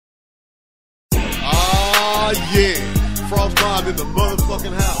FrostMob in the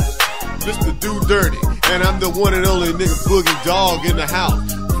motherfucking house. Mr. Do Dirty, and I'm the one and only nigga Boogie Dogg in the house.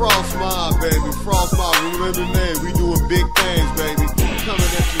 FrostMob, baby, FrostMob, remember the name. We doing big things, baby. Coming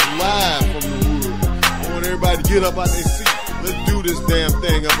at you live from the wood. I want everybody to get up out their seat. Let's do this damn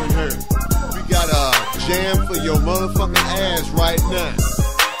thing up in here. We got a jam for your motherfucking ass right now.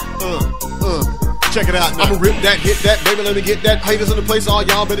 Check it out now. I'ma rip that, hit that, baby, let me get that. Haters in the place, all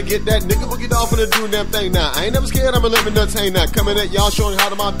y'all better get that. Nigga Boogie Dogg finna do damn thing now. I ain't never scared, I'ma let me nuts hang now. Coming at y'all, showing how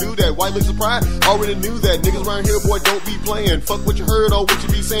to mob do that. White looks surprised, already knew that. Niggas around here, boy, don't be playing. Fuck what you heard or what you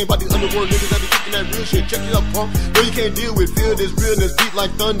be saying about these underworld niggas that be kicking that real shit. Check it up, punk. No, you can't deal with. Feel this realness, beat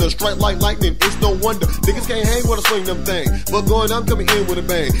like thunder, strike like lightning. It's no wonder. Niggas can't hang when I swing them thing. But going, I'm coming in with a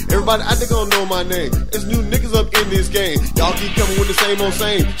bang. Everybody, I think gonna know my name. It's new niggas up in this game. Y'all keep coming with the same old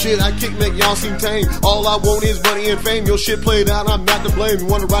same. Shit, I kick, make y'all seem tame. All I want is money and fame. Your shit played out, I'm not to blame. You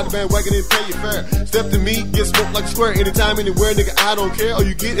wanna ride the bandwagon and pay your fare. Step to me, get smoked like a square. Anytime, anywhere, nigga, I don't care. All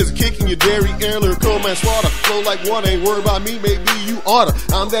you get is a kick in your dairy air. Lyrical man slaughter. Flow like water, ain't worried about me, maybe you oughta.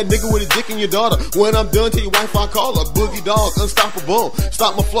 I'm that nigga with a dick in your daughter. When I'm done, tell your wife I call her. Boogie Dogg, unstoppable.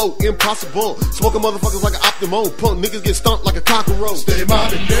 Stop my flow, impossible. Smoking motherfuckers like an Optimo. Punk niggas get stumped like a cockroach. Stay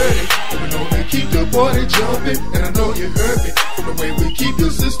mobbing dirty, and we know they keep the party jumping. And I know you heard me, from the way we keep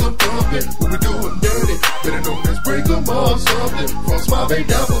the system pumping. When we do them dirty, better know let's break them all something. FrostMob ain't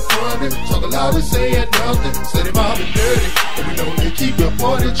down for frontin', talk loud and saying nothing. Steady mobbing dirty, and we know they keep the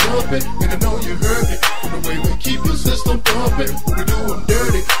party jumping. And I know you heard me, from the way we keep the system pumping. When we do them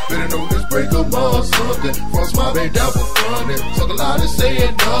dirty, better know let's break them all something. FrostMob ain't down for frontin', talk loud and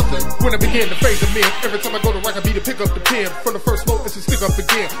saying nothing. When I begin to phase them in, every time I go to rock, I beat to pick up the pen. From the first smoke, it's a stick up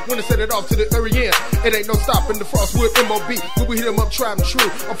again. When I set it off to the very end, it ain't no stopping the Frostwood MOB. When we hit them up, tried and true.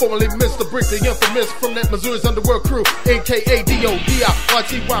 I'm formerly Mr. Brick, the infamous from that Missouri's underworld crew. AKA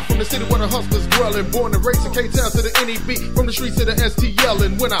D-O-D-I-Y-T-Y from the city where the hustlers dwellin'. Born and raised in K-Town to the NEB, from the streets to the STL.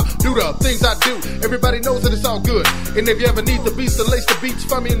 And when I do the things I do, everybody knows that it's all good. And if you ever need the beats to lace the beats,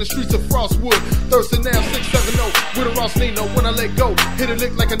 find me in the streets of Frostwood. Thurston now 670 with a Ross Nino. When I let go, hit a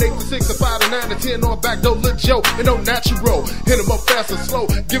lick like an 8 to 6, a 5 to 9 to 10 on back door, look Joe, and no natural. Hit him up fast and slow,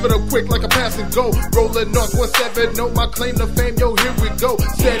 give it up quick like a pass and go. Rollin' north 17, know my claim to fame, yo, here we go.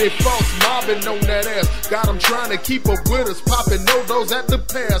 Steady FrostMobbing on that ass. Got them trying to keep up with us, popping no those at the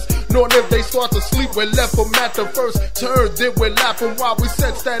pass. Knowing if they start to sleep, we left them at the first turn. Then we laughing while we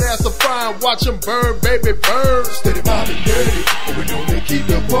sets that ass afire and watch them burn, baby, burn. Steady mobbing dirty, and we know they keep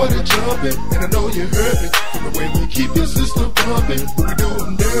the party jumping. And I know you heard me, from the way we keep the system pumping. When we do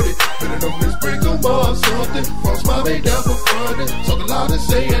them dirty, better know let's break them all something. FrostMob ain't down for frontin', talking loud and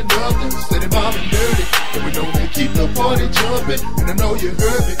saying nothing. Steady mobbing dirty, and we know they keep the party jumping. And I know you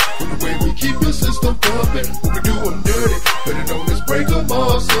heard me, from the way we keep the system pumping. When we do them dirty, better know let's break them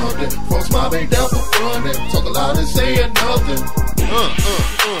all something. FrostMob ain't down for frontin', talking loud and saying nothing.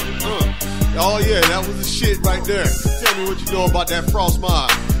 Oh yeah, that was the shit right there. Tell me what you know about that FrostMob.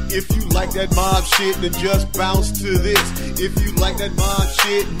 If you like that mob shit, then just bounce to this. If you like that mob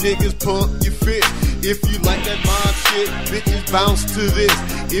shit, niggas pump your fist. If you like that mob shit, bitches bounce to this.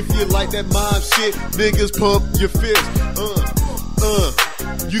 If you like that mob shit, niggas pump your fist.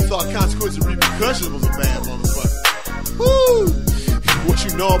 You thought Consequence and Repercussions was a bad motherfucker. Woo! What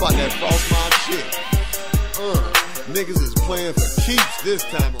you know about that FrostMob shit? Niggas is playing for keeps this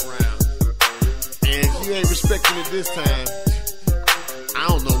time around. And if you ain't respecting it this time, I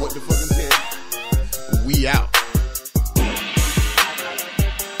don't know what the fucking tell you. We out.